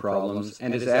sugar problems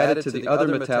and is added to the other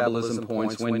metabolism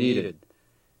points when needed.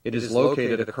 It is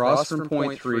located across from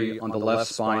point 3 on the left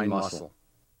spine muscle.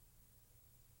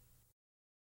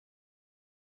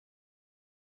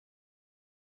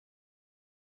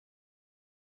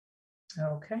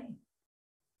 Okay.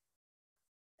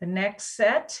 The next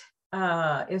set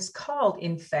is called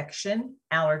infection,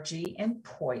 allergy, and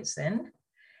poison.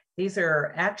 These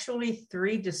are actually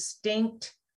 3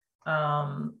 distinct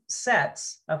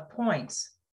sets of points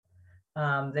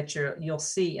that you'll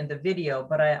see in the video,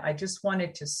 but I just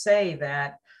wanted to say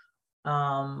that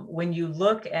when you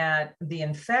look at the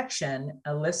infection,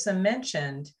 Alyssa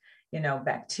mentioned,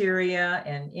 bacteria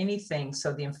and anything.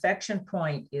 So the infection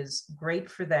point is great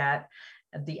for that.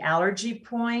 The allergy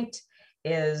point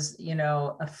is,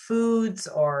 foods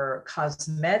or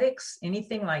cosmetics,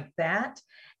 anything like that.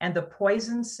 And the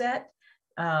poison set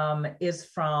is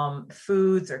from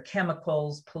foods or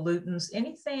chemicals, pollutants,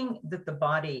 anything that the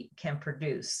body can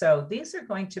produce. So these are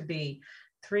going to be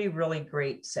 3 really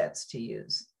great sets to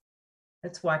use.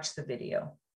 Let's watch the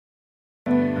video.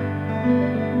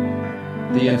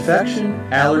 The infection,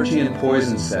 allergy, and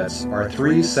poison sets are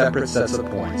 3 separate sets of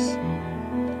points.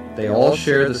 They all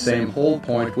share the same hold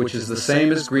point, which is the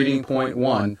same as greeting point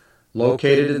 1,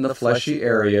 located in the fleshy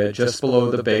area just below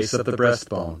the base of the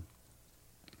breastbone.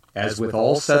 As with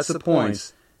all sets of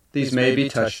points, these may be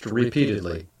touched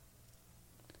repeatedly.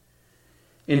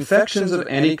 Infections of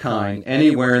any kind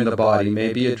anywhere in the body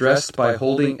may be addressed by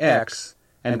holding X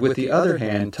and with the other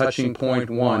hand touching point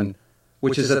 1,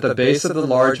 which is at the base of the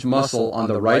large muscle on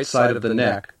the right side of the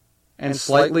neck and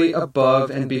slightly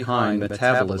above and behind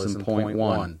metabolism point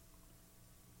 1.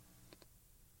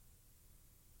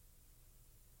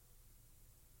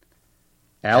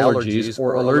 Allergies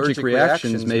or allergic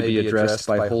reactions may be addressed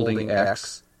by holding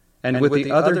X and with the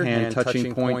other hand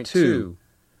touching point 2,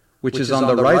 which is on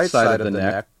the right side of the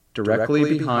neck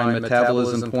directly behind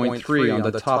metabolism point 3 on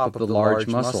the top of the large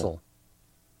muscle.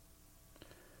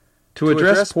 To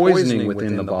address poisoning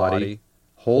within the body,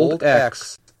 hold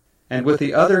X and with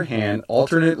the other hand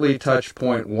alternately touch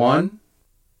point 1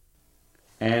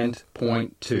 and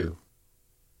point 2.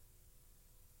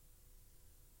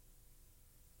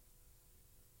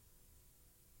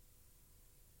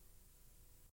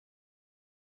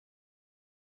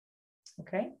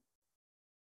 Okay.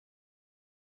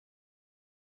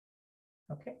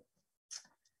 Okay.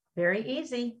 Very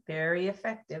easy, very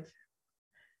effective.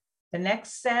 The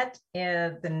next set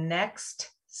is the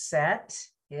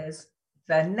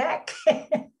neck.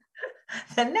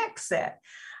 The neck set.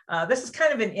 This is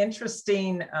kind of an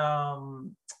interesting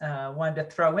one to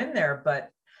throw in there, but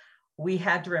we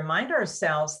had to remind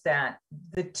ourselves that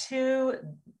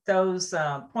those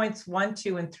points 1,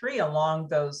 2, and 3 along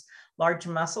those large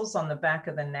muscles on the back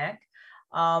of the neck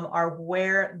are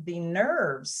where the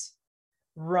nerves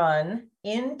run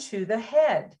into the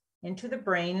head, into the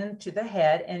brain, into the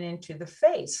head, and into the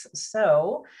face.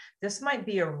 So this might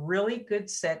be a really good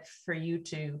set for you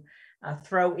to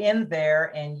throw in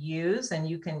there and use. And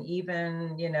you can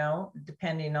even,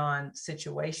 depending on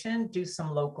situation, do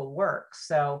some local work.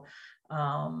 So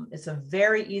it's a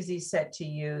very easy set to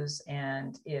use,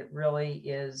 and it really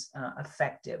is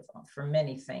effective for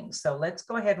many things. So let's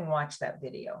go ahead and watch that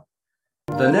video.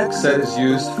 The neck set is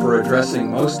used for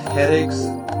addressing most headaches,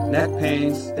 neck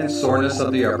pains, and soreness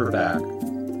of the upper back.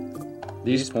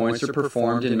 These points are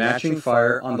performed in matching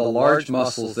fire on the large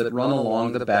muscles that run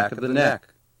along the back of the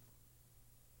neck.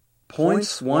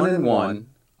 Points 1 and 1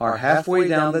 are halfway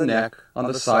down the neck on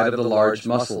the side of the large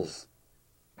muscles.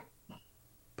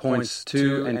 Points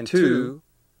 2 and 2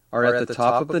 are at the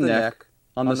top of the neck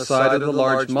on the side of the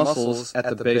large muscles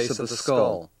at the base of the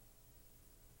skull.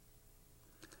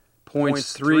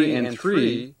 Points 3 and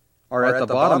 3 are at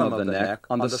the bottom of the neck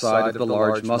on the side of the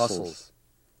large muscles.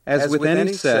 As with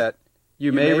any set,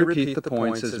 you may repeat the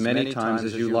points as many times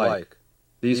as you like.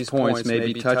 These points may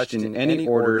be touched in any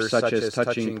order, such as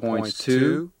touching points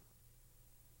 2,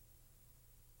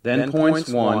 then points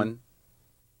 1,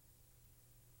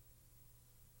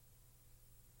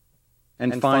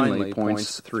 and finally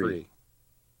points 3.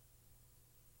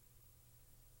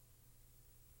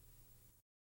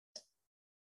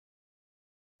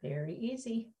 Very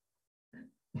easy.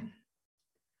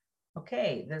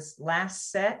 Okay, this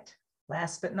last set,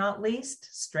 last but not least,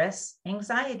 stress,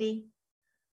 anxiety.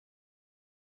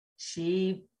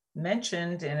 She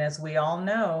mentioned, and as we all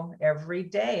know, every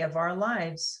day of our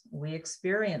lives, we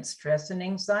experience stress and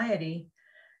anxiety,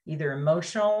 either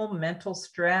emotional, mental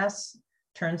stress,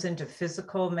 turns into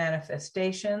physical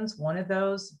manifestations. One of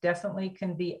those definitely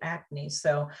can be acne.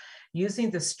 So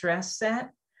using the stress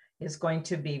set is going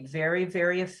to be very,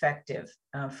 very effective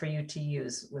for you to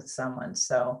use with someone.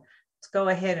 So let's go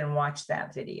ahead and watch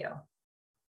that video.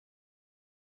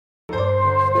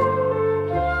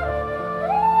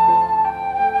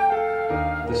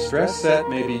 The stress set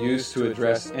may be used to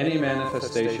address any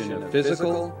manifestation of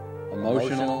physical,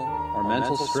 emotional, or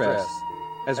mental stress,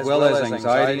 as well as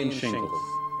anxiety and shingles.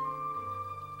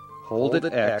 Hold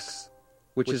at X,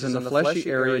 which is in the fleshy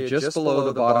area just below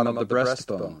the bottom of the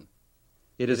breastbone.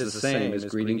 It is the same as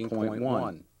greeting point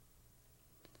 1.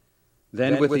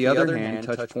 Then with the other hand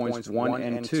touch points 1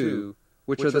 and 2,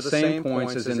 which are the same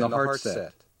points as in the heart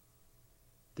set.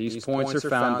 These points are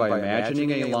found by imagining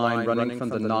a line running from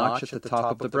the notch at the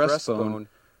top of the breastbone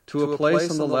to a place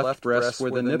on the left breast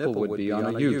where the nipple would be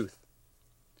on a youth.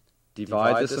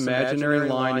 Divide this imaginary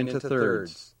line into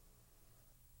thirds.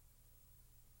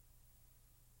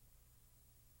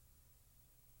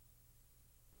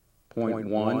 Point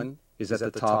 1 is at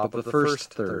the top of the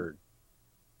first third.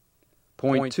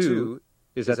 Point 2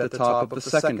 is at the top of the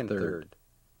second third.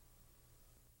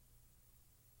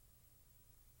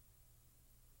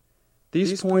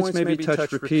 These points may be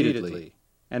touched repeatedly,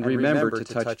 and remember to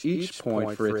touch each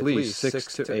point for at least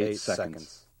 6 to 8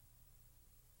 seconds.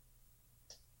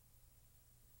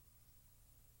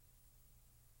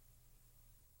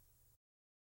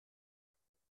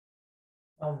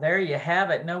 Well, there you have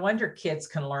it. No wonder kids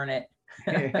can learn it.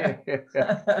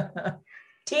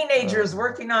 Teenagers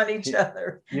working on each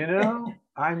other. You know,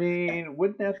 I mean,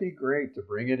 wouldn't that be great to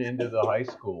bring it into the high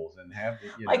schools and have,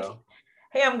 you know.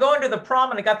 Hey, I'm going to the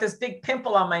prom and I got this big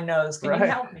pimple on my nose. Can you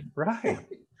help me? Right.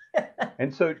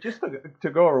 And so just to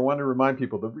go over, I want to remind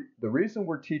people, the reason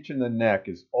we're teaching the neck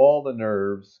is all the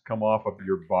nerves come off of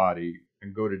your body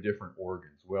and go to different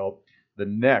organs. Well, the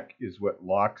neck is what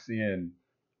locks in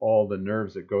all the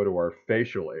nerves that go to our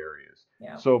facial areas.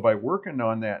 Yeah. So by working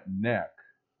on that neck,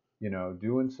 you know,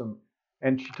 doing some,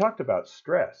 and she talked about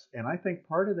stress. And I think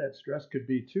part of that stress could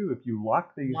be too, if you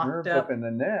lock these nerves up in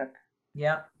the neck,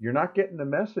 you're not getting the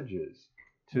messages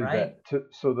to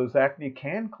so those acne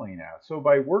can clean out. So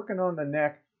by working on the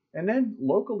neck and then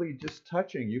locally just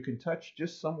touching, you can touch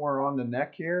just somewhere on the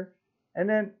neck here and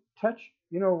then touch,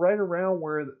 you know, right around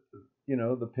where, you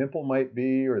know, the pimple might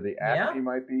be or the acne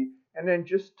might be, and then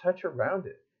just touch around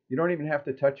it. You don't even have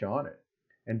to touch on it,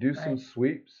 and do some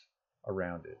sweeps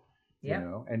around it, you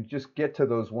know, and just get to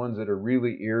those ones that are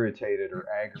really irritated or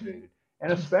aggravated.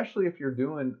 And especially if you're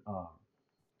doing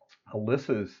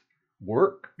Alyssa's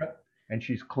work and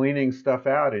she's cleaning stuff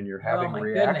out and you're having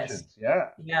reactions.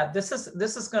 Goodness. Yeah, this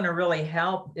is going to really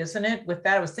help, isn't it? With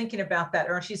that, I was thinking about that.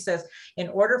 Or she says, in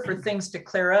order for things to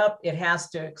clear up, it has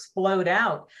to explode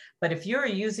out. But if you're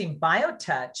using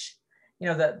BioTouch, you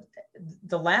know,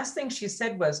 the last thing she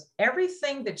said was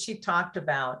everything that she talked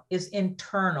about is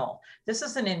internal. This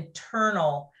is an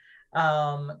internal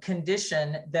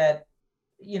condition that,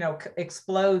 you know,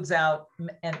 explodes out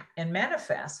and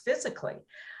manifests physically.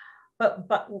 But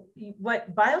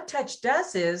what BioTouch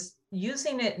does is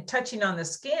using it and touching on the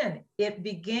skin, it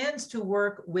begins to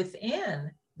work within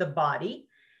the body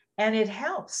and it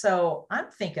helps. So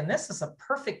I'm thinking this is a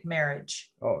perfect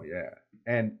marriage. Oh yeah.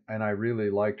 And I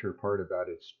really liked her part about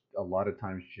it's a lot of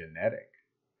times genetic.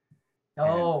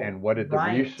 And what did the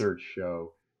research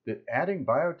show? That adding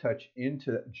BioTouch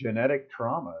into genetic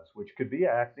traumas, which could be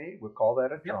acne, we'll call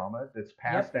that a trauma that's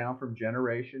passed down from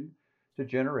generation to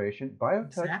generation.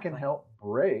 BioTouch can help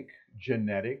break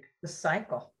genetic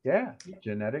cycle.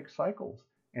 Genetic cycles.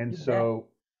 And so,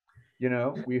 you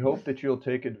know, we hope that you'll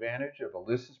take advantage of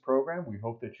Alyssa's program. We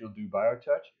hope that you'll do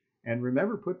BioTouch. And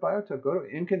remember, put BioTouch, go to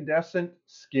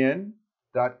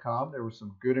incandescentskin.com. There was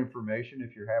some good information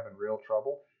if you're having real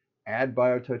trouble. Add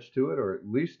BioTouch to it, or at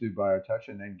least do BioTouch,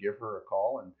 and then give her a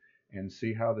call and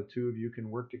see how the two of you can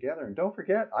work together. And don't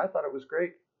forget, I thought it was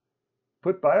great.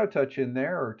 Put BioTouch in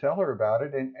there or tell her about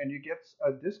it, and you get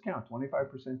a discount,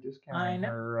 25% discount in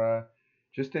her,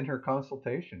 just in her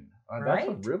consultation. That's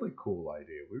a really cool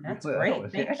idea. That's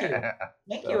great. Thank you.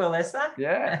 Thank you, Alyssa.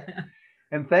 Yeah.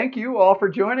 And thank you all for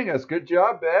joining us. Good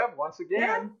job, Bev, once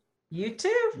again. Yeah, you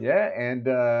too. Yeah, and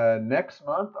next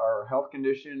month our health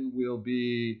condition will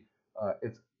be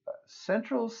it's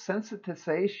central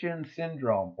sensitization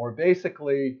syndrome, or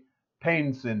basically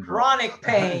pain syndrome. Chronic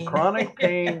pain. Chronic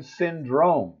pain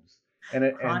syndromes.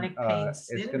 And Chronic pain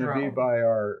syndrome. It's going to be by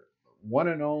our one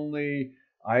and only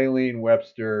Eileen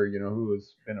Webster, you know, who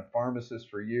has been a pharmacist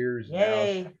for years.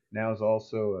 Yay. Now is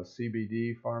also a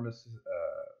CBD pharmacist,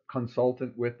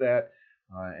 consultant with that.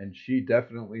 And she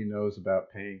definitely knows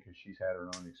about pain because she's had her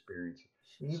own experience.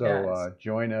 She So does.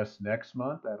 join us next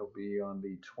month. That'll be on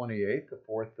the 28th, the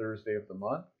fourth Thursday of the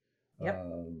month. Yep.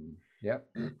 Yep.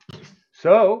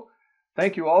 So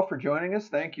thank you all for joining us.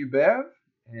 Thank you, Bev.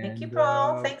 Thank you, And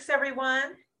Paul. Thanks,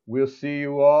 everyone. we'll see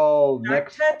you all Start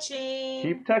next. touching.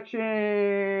 Keep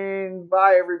touching.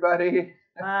 Bye, everybody.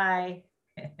 Bye.